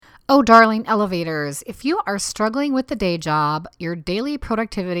Oh, darling elevators, if you are struggling with the day job, your daily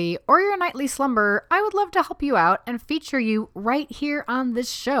productivity, or your nightly slumber, I would love to help you out and feature you right here on this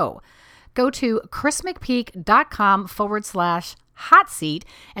show. Go to chrismcpeak.com/hot seat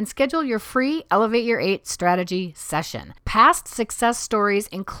and schedule your free Elevate Your 8 strategy session. Past success stories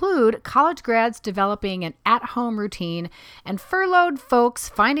include college grads developing an at-home routine and furloughed folks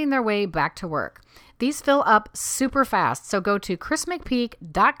finding their way back to work. These fill up super fast, so go to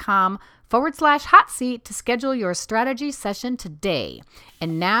chrismcpeak.com/hot seat to schedule your strategy session today.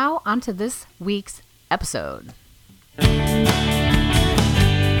 And now, onto this week's episode.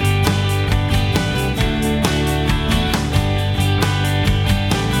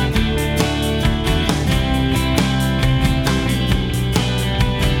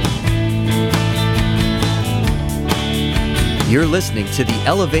 You're listening to the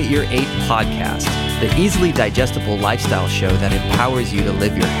Elevate Your 8 podcast, the easily digestible lifestyle show that empowers you to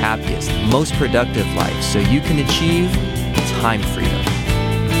live your happiest, most productive life so you can achieve time freedom.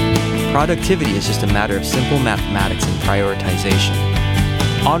 Productivity is just a matter of simple mathematics and prioritization.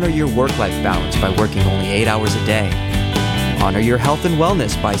 Honor your work-life balance by working only 8 hours a day. Honor your health and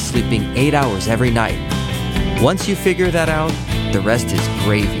wellness by sleeping 8 hours every night. Once you figure that out, the rest is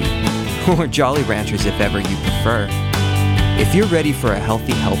gravy, or Jolly Ranchers if ever you prefer. If you're ready for a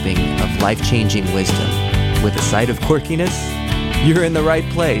healthy helping of life-changing wisdom with a side of quirkiness, you're in the right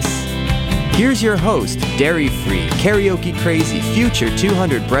place. Here's your host, dairy-free, karaoke crazy, future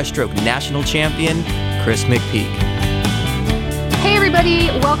 200 breaststroke national champion, Chris McPeak. Hey everybody,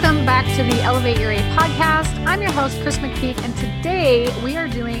 welcome back to the Elevate Your 8 podcast. I'm your host, Chris McPeak, and today we are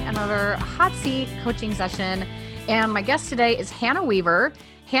doing another hot seat coaching session. And my guest today is Hannah Weaver.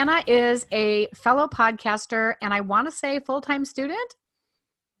 Hannah is a fellow podcaster, and I want to say full-time student?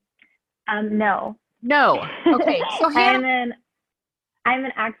 No. No. Okay. So Hannah, I'm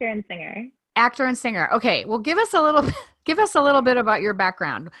an actor and singer. Actor and singer. Okay. Well, give us a little bit about your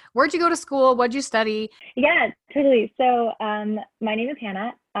background. Where'd you go to school? What'd you study? Yeah, totally. So, my name is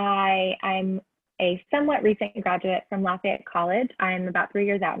Hannah. I'm a somewhat recent graduate from Lafayette College. I'm about 3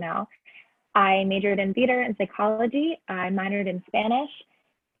 years out now. I majored in theater and psychology. I minored in Spanish.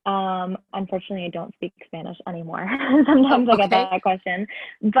 Unfortunately, I don't speak Spanish anymore. Sometimes I get that question,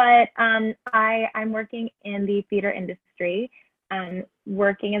 but I'm working in the theater industry.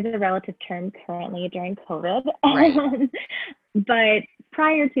 Working is a relative term currently during COVID. Right. But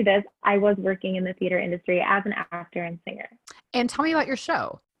prior to this, I was working in the theater industry as an actor and singer. And tell me about your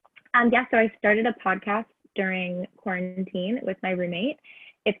show. So I started a podcast during quarantine with my roommate.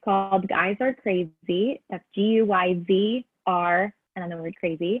 It's called Guys Are Crazy. That's GUYZR. And on the word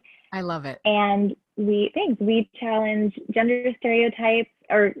crazy. I love it. And we challenge gender stereotypes,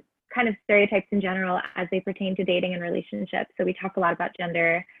 or kind of stereotypes in general, as they pertain to dating and relationships. So we talk a lot about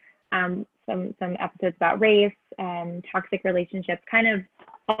gender, some episodes about race, toxic relationships, kind of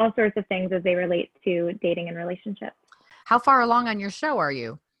all sorts of things as they relate to dating and relationships. How far along on your show are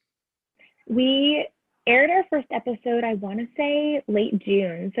you? We aired our first episode, I want to say late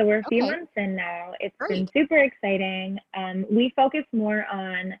June. So we're a few months in now. It's been super exciting. We focus more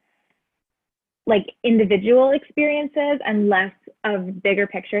on like individual experiences and less of bigger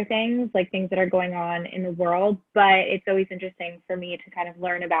picture things, like things that are going on in the world. But it's always interesting for me to kind of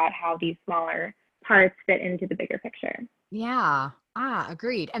learn about how these smaller parts fit into the bigger picture. Yeah.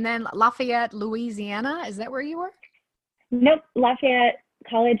 Agreed. And then Lafayette, Louisiana, is that where you were? Nope. Lafayette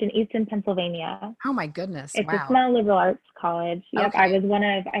College in Easton, Pennsylvania. Oh my goodness. It's wow. A small liberal arts college. Yep. Okay. I was one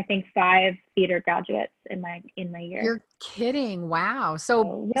of, I think, 5 theater graduates in my year. You're kidding. Wow.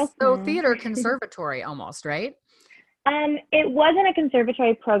 So theater conservatory almost, right? It wasn't a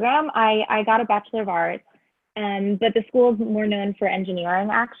conservatory program. I got a Bachelor of Arts, but the school is more known for engineering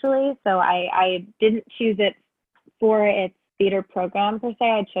actually. So I didn't choose it for its theater program per se.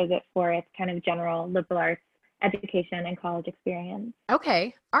 I chose it for its kind of general liberal arts education and college experience.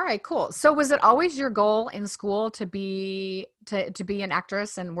 Okay. All right, cool. So was it always your goal in school to be an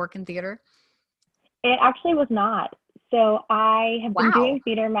actress and work in theater? It actually was not. So I have been doing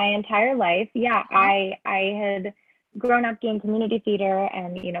theater my entire life. Yeah, I had grown up doing community theater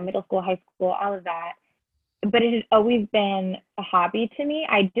and, middle school, high school, all of that. But it had always been a hobby to me.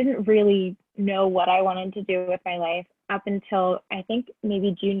 I didn't really know what I wanted to do with my life up until I think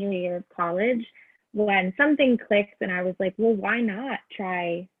maybe junior year of college, when something clicked and I was like, well, why not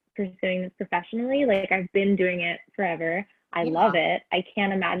try pursuing this professionally? Like, I've been doing it forever. I love it. I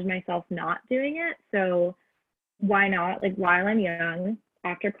can't imagine myself not doing it. So why not? Like, while I'm young,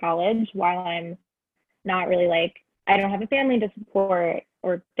 after college, while I'm not really like, I don't have a family to support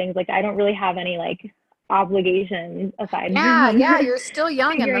or things like that. I don't really have any like obligations aside Yeah, from yeah, you're still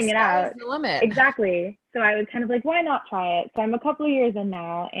young and the figuring it sky is out. the limit. Exactly. So I was kind of like, why not try it? So I'm a couple of years in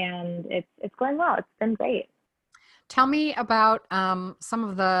now, and it's going well. It's been great. Tell me about some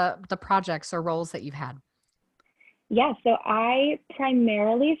of the projects or roles that you've had. Yeah, so I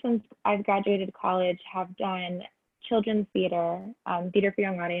primarily, since I've graduated college, have done children's theater, theater for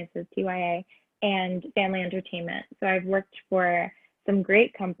young audiences, TYA, and family entertainment. So I've worked for some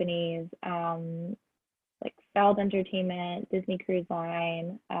great companies, like Feld Entertainment, Disney Cruise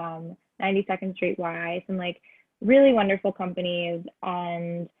Line, 92nd Street Y, some like really wonderful companies.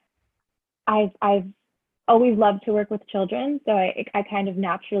 And I've always loved to work with children, so I kind of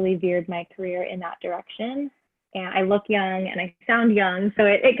naturally veered my career in that direction. And I look young and I sound young, so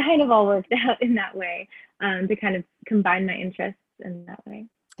it kind of all worked out in that way, to kind of combine my interests in that way.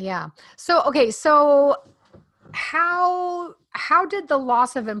 Yeah. So okay, so how did the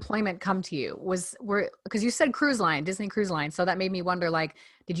loss of employment come to you? Because you said cruise line, Disney Cruise Line, so that made me wonder, like,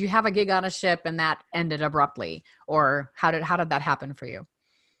 did you have a gig on a ship and that ended abruptly, or how did that happen for you?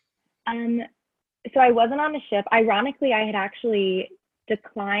 So I wasn't on a ship. Ironically, I had actually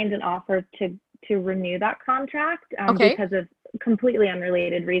declined an offer to renew that contract, Okay. because of completely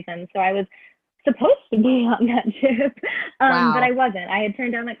unrelated reasons. So I was supposed to be on that ship, Wow. but I wasn't. I had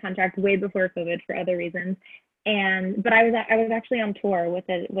turned down that contract way before COVID for other reasons. But I was actually on tour with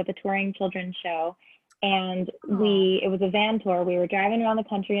a touring children's show, and it was a van tour. We were driving around the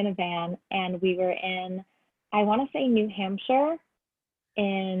country in a van, and we were in, I want to say, New Hampshire.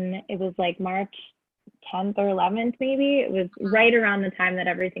 It was like March 10th or 11th, maybe. It was right around the time that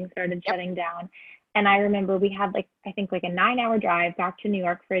everything started shutting down. And I remember we had I think a 9-hour drive back to New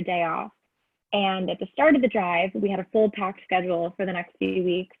York for a day off. And at the start of the drive, we had a full packed schedule for the next few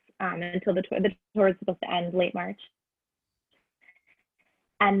weeks, until the tour was supposed to end late March.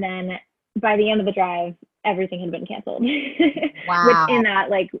 And then by the end of the drive, everything had been canceled. Wow. Which in that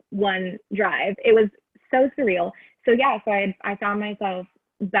one drive, it was so surreal. So yeah, so I found myself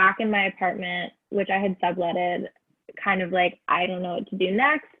back in my apartment, which I had subletted, kind of like, I don't know what to do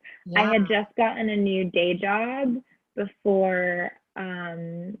next. Yeah. I had just gotten a new day job before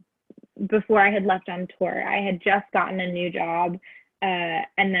I had left on tour. I had just gotten a new job,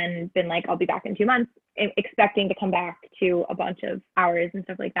 and then been like, I'll be back in 2 months, expecting to come back to a bunch of hours and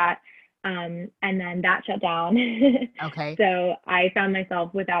stuff like that. And then that shut down. Okay. So I found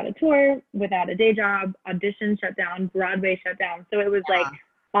myself without a tour, without a day job, audition shut down, Broadway shut down. So it was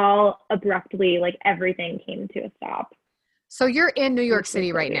all abruptly, everything came to a stop. So you're in New York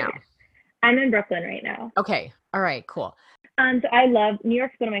City right now? I'm in Brooklyn right now. Okay. All right, cool. So I love, New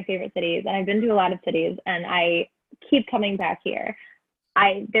York's one of my favorite cities, and I've been to a lot of cities, and I keep coming back here.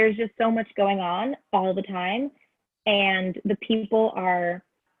 There's just so much going on all the time, and the people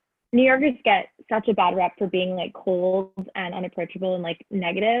New Yorkers get such a bad rep for being cold and unapproachable and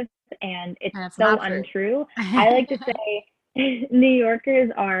negative, and it's so untrue. I like to say New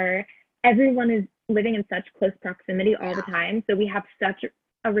Yorkers everyone is living in such close proximity all the time, so we have such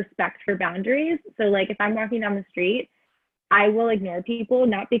a respect for boundaries. So if I'm walking down the street, I will ignore people,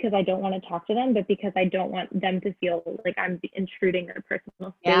 not because I don't want to talk to them, but because I don't want them to feel like I'm intruding their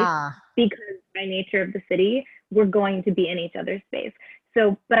personal space. Yeah. Because by nature of the city, we're going to be in each other's space.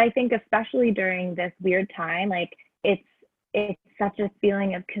 So, but I think especially during this weird time, it's such a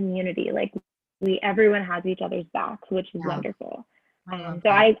feeling of community. Everyone has each other's backs, which is wonderful. So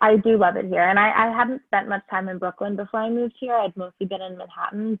I do love it here. And I hadn't spent much time in Brooklyn before I moved here. I'd mostly been in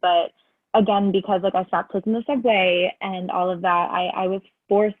Manhattan, but again, because I stopped taking the subway and all of that, I was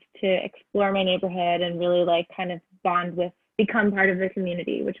forced to explore my neighborhood and really kind of become part of the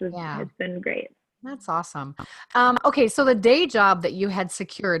community, which has been great. That's awesome. Okay, so the day job that you had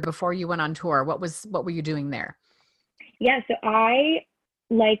secured before you went on tour, what were you doing there? Yeah, so I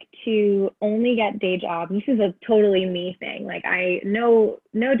like to only get day jobs. This is a totally me thing. No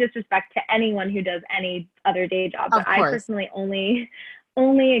disrespect to anyone who does any other day job, but I personally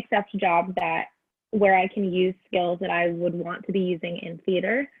only accept jobs where I can use skills that I would want to be using in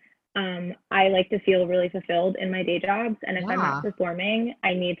theater. I like to feel really fulfilled in my day jobs, and if I'm not performing,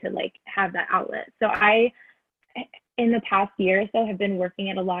 I need to have that outlet. So I, in the past year or so, have been working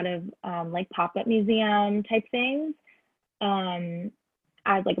at a lot of pop-up museum type things,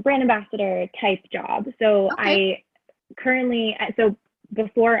 as a brand ambassador type job. So I currently, so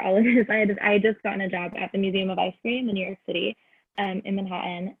before all of this, I had just gotten a job at the Museum of Ice Cream in New York City, in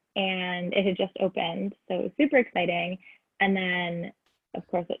Manhattan, and it had just opened, so it was super exciting. And then of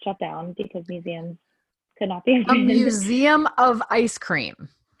course it shut down because museums could not be opened. A Museum of Ice Cream.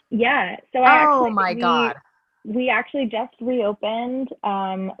 Yeah. So we actually just reopened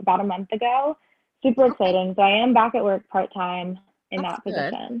about a month ago. super exciting. So I am back at work part-time in That's that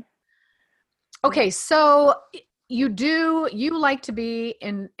good. position. Okay, so you like to be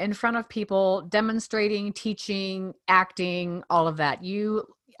in front of people, demonstrating, teaching, acting, all of that.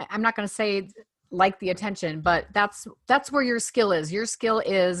 I'm not going to say like the attention, but that's where your skill is. Your skill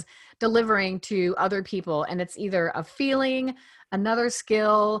is delivering to other people, and it's either a feeling, another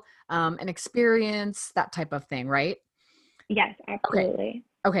skill, an experience, that type of thing, right? Yes, Okay. absolutely.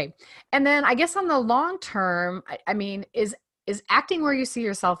 Okay. And then I guess on the long term, I mean, is acting where you see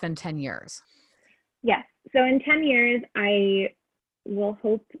yourself in 10 years? Yes. So in 10 years, I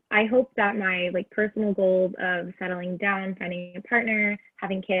hope that my like personal goals of settling down, finding a partner,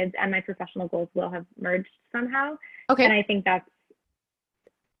 having kids, and my professional goals will have merged somehow. And Okay. I think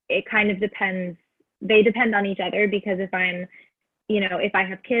it kind of depends. They depend on each other because if I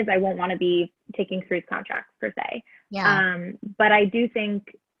have kids, I won't want to be taking cruise contracts per se. Yeah. But I think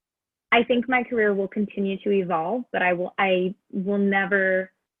my career will continue to evolve, but I will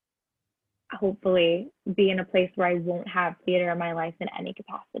never hopefully be in a place where I won't have theater in my life in any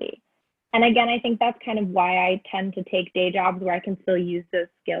capacity. And again, I think that's kind of why I tend to take day jobs where I can still use those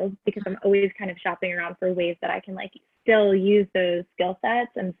skills, because I'm always kind of shopping around for ways that I can like still use those skill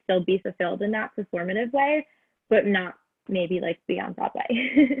sets and still be fulfilled in that performative way, but not maybe like beyond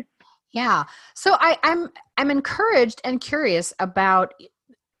Broadway. Yeah. So I'm encouraged and curious about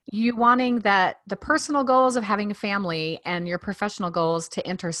you wanting that the personal goals of having a family and your professional goals to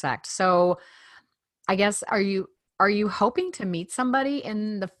intersect. So I guess are you hoping to meet somebody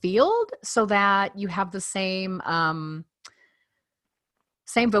in the field so that you have the same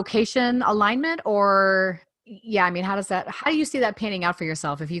vocation alignment? Or yeah, I mean, how do you see that panning out for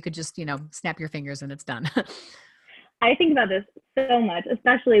yourself if you could just, snap your fingers and it's done? I think about this so much,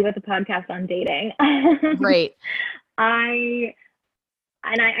 especially with a podcast on dating. Right.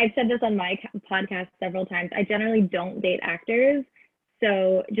 I've said this on my podcast several times. I generally don't date actors.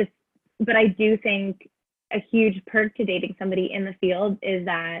 But I do think a huge perk to dating somebody in the field is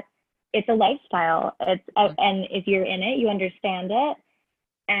that it's a lifestyle. And if you're in it, you understand it.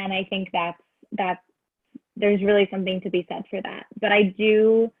 And I think that's there's really something to be said for that. But I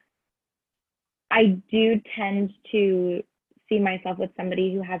do tend to see myself with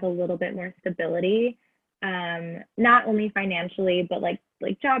somebody who has a little bit more stability, not only financially, but like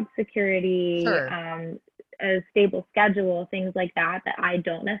job security, Sure. A stable schedule, things like that I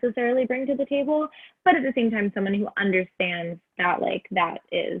don't necessarily bring to the table. But at the same time, someone who understands that like that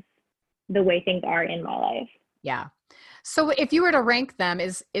is the way things are in my life. Yeah. So if you were to rank them,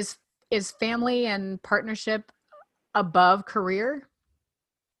 is family and partnership above career?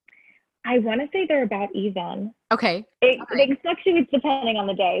 I want to say they're about even. Okay. It fluctuates depending on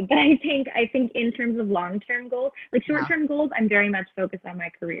the day, but I think in terms of long-term goals, like short-term goals, I'm very much focused on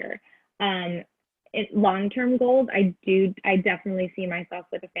my career. Long-term goals, I definitely see myself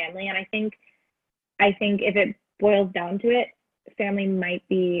with a family, and I think if it boils down to it, family might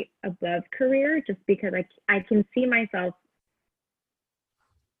be above career, just because I can see myself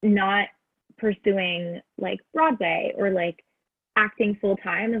not pursuing like Broadway or like acting full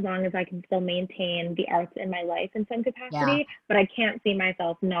time as long as I can still maintain the arts in my life in some capacity. Yeah. But I can't see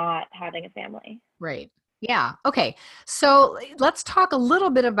myself not having a family. Right. Yeah. Okay. So let's talk a little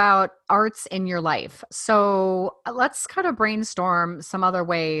bit about arts in your life. So let's kind of brainstorm some other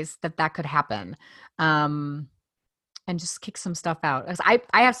ways that could happen. And just kick some stuff out. I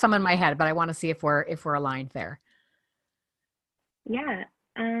have some in my head, but I want to see if we're aligned there. Yeah.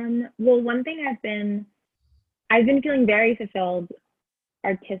 Well, one thing I've been feeling very fulfilled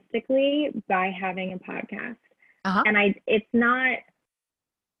artistically by having a podcast. Uh-huh. And I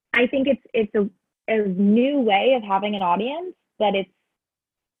think it's a new way of having an audience, but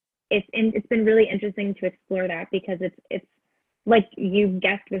it's been really interesting to explore that, because it's like you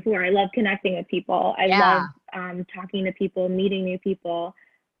guessed before, I love connecting with people. I love talking to people, meeting new people.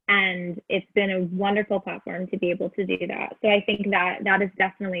 And it's been a wonderful platform to be able to do that. So I think that is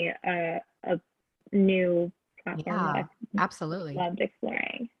definitely a new platform that I've absolutely loved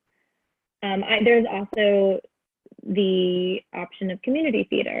exploring. There's also the option of community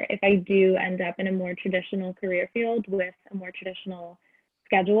theater. If I do end up in a more traditional career field with a more traditional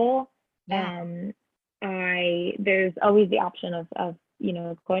schedule, there's always the option of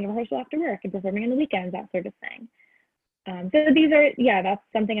going to rehearsal after work and performing on the weekends, that sort of thing. So that's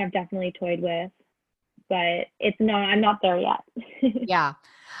something I've definitely toyed with, but I'm not there yet. Yeah.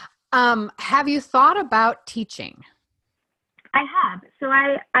 Have you thought about teaching? I have. So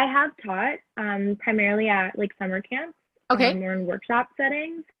I have taught primarily at like summer camps, okay, more in workshop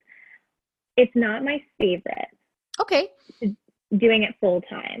settings. It's not my favorite. Okay. doing it full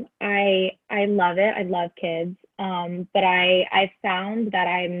time. I love it. I love kids. But I found that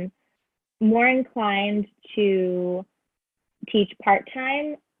I'm more inclined to teach part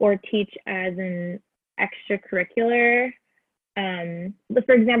time or teach as an extracurricular. But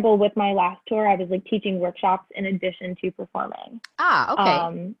for example, with my last tour, I was like teaching workshops in addition to performing.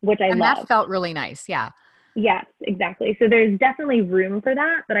 Okay. Which I And love. that felt really nice. Yeah. Yes, exactly. So there's definitely room for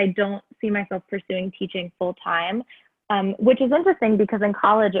that, but I don't see myself pursuing teaching full time, which is interesting because in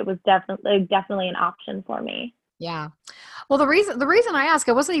college it was definitely an option for me. Yeah. Well, the reason I ask,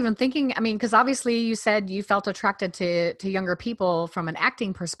 I wasn't even thinking, I mean, because obviously you said you felt attracted to younger people from an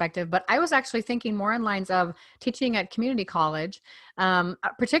acting perspective, but I was actually thinking more in lines of teaching at community college,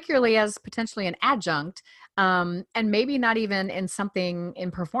 particularly as potentially an adjunct, and maybe not even in something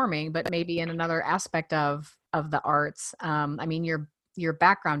in performing, but maybe in another aspect of the arts. I mean, your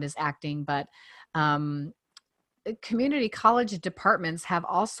background is acting, but um, community college departments have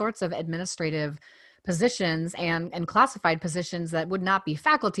all sorts of administrative positions and classified positions that would not be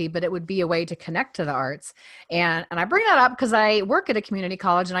faculty, but it would be a way to connect to the arts. And I bring that up because I work at a community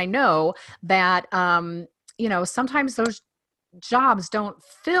college and I know that sometimes those jobs don't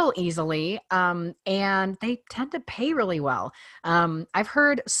fill easily, and they tend to pay really well. I've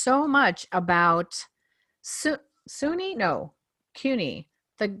heard so much about SUNY, no, CUNY,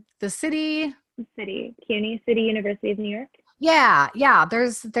 the city. CUNY, City University of New York. Yeah.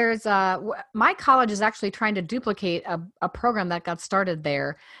 My college is actually trying to duplicate a program that got started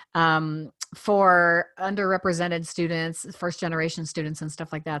there, for underrepresented students, first generation students and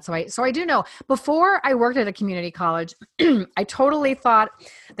stuff like that. So I do know. Before I worked at a community college, I totally thought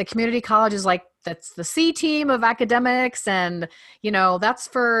the community college is like, that's the C team of academics, and that's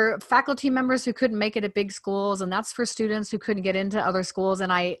for faculty members who couldn't make it at big schools, and that's for students who couldn't get into other schools.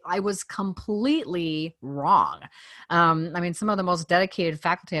 And I was completely wrong. I mean, some of the most dedicated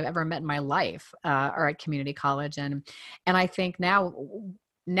faculty I've ever met in my life are at community college, and I think now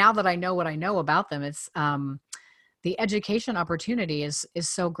that I know what I know about them, it's the education opportunity is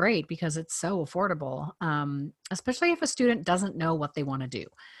so great because it's so affordable, especially if a student doesn't know what they want to do.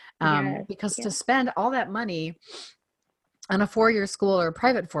 Because to spend all that money on a 4-year school or a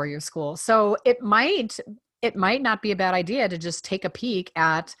private 4-year school, so it might not be a bad idea to just take a peek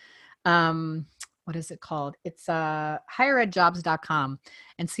at what is it called? It's higheredjobs.com,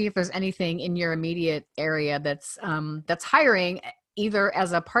 and see if there's anything in your immediate area that's hiring either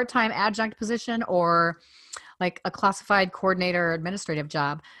as a part-time adjunct position or like a classified coordinator or administrative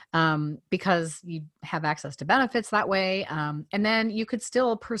job, because you have access to benefits that way. And then you could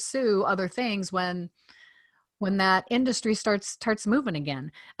still pursue other things when that industry starts moving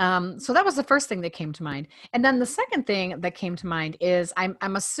again. So that was the first thing that came to mind. And then the second thing that came to mind is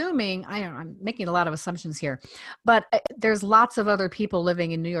I'm assuming, I'm making a lot of assumptions here, but there's lots of other people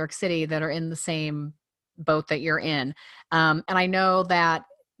living in New York City that are in the same boat that you're in. And I know that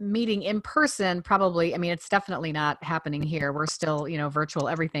meeting in person probably, I mean, it's definitely not happening here. We're still, virtual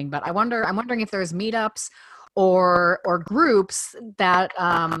everything, but I'm wondering if there's meetups or groups that,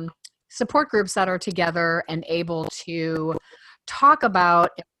 support groups that are together and able to talk about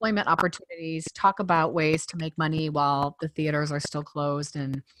employment opportunities, talk about ways to make money while the theaters are still closed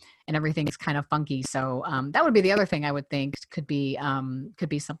and everything is kind of funky. So that would be the other thing I would think could be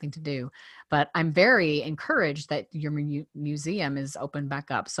something to do. But I'm very encouraged that your museum is open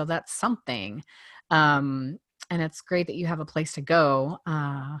back up. So that's something. And it's great that you have a place to go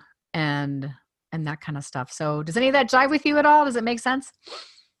and that kind of stuff. So does any of that jive with you at all? Does it make sense?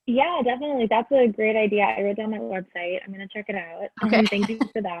 Yeah, definitely. That's a great idea. I wrote down that website. I'm going to check it out. Okay. Thank you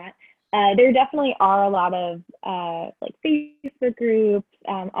for that. There definitely are a lot of like Facebook groups,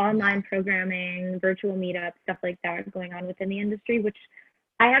 online programming, virtual meetups, stuff like that going on within the industry, which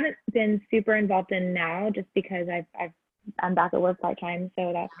I haven't been super involved in now just because I'm back at work part-time.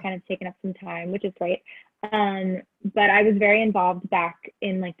 So that's kind of taken up some time, which is great. But I was very involved back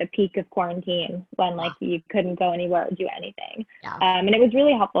in like the peak of quarantine when like you couldn't go anywhere or do anything. Yeah. And it was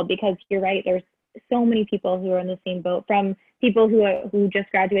really helpful because you're right, there's so many people who are in the same boat, from people who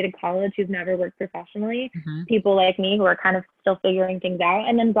just graduated college who've never worked professionally, people like me who are kind of still figuring things out,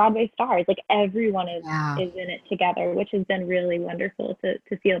 and then Broadway stars. Like everyone is in it together, which has been really wonderful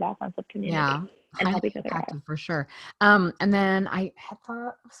to feel that sense of community and help each other out. For sure. And then I had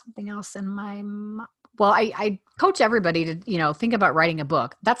thought of something else in my mind. Well, I coach everybody to, think about writing a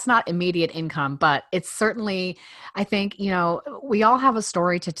book. That's not immediate income, but it's certainly, I think, we all have a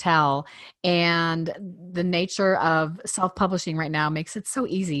story to tell, and the nature of self-publishing right now makes it so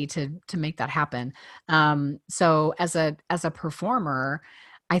easy to make that happen. So as a performer,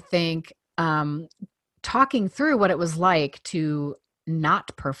 I think, talking through what it was like to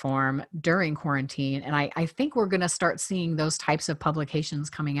not perform during quarantine. And I think we're going to start seeing those types of publications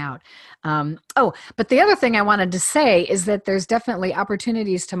coming out. But the other thing I wanted to say is that there's definitely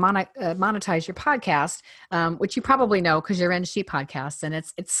opportunities to monetize your podcast, which you probably know because you're in She Podcasts, and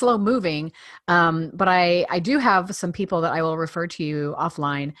it's slow moving. But I do have some people that I will refer to you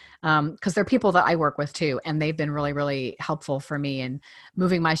offline because they're people that I work with too. And they've been really, really helpful for me in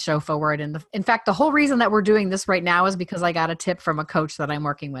moving my show forward. And in fact, the whole reason that we're doing this right now is because I got a tip from a coach that I'm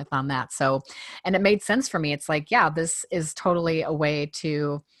working with on that. So, and it made sense for me. It's like, yeah, this is totally a way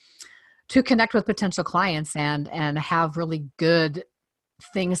to connect with potential clients and have really good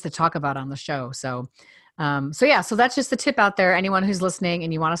things to talk about on the show. So that's just the tip out there. Anyone who's listening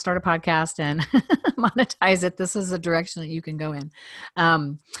and you want to start a podcast and monetize it, this is a direction that you can go in.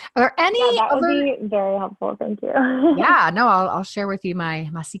 Are there any that would be very helpful. Thank you. Yeah, no, I'll share with you my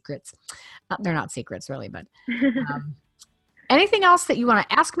secrets. They're not secrets really, but anything else that you want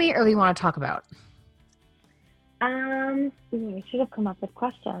to ask me or that you want to talk about? I should have come up with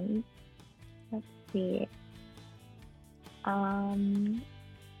questions. Let's see.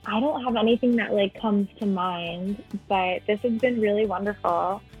 I don't have anything that comes to mind, but this has been really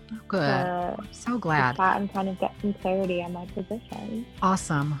wonderful. Oh, good. I'm so glad. To chat and kind of get some clarity on my position.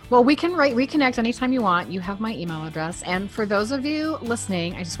 Awesome. Well, we can reconnect anytime you want. You have my email address. And for those of you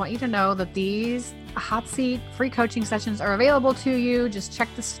listening, I just want you to know that these hot seat free coaching sessions are available to you. Just check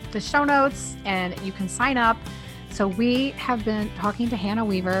the show notes and you can sign up. So we have been talking to Hannah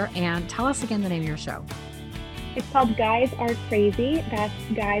Weaver, and tell us again the name of your show. It's called Guys Are Crazy. That's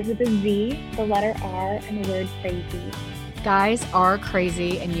guys with a Z, the letter R, and the word crazy. Guys Are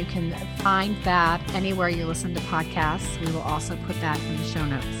Crazy, and you can find that anywhere you listen to podcasts. We will also put that in the show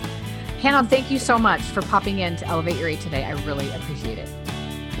notes. Hannah, thank you so much for popping in to Elevate Your 8 today. I really appreciate it.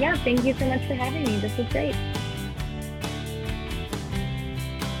 Yeah, thank you so much for having me. This was great.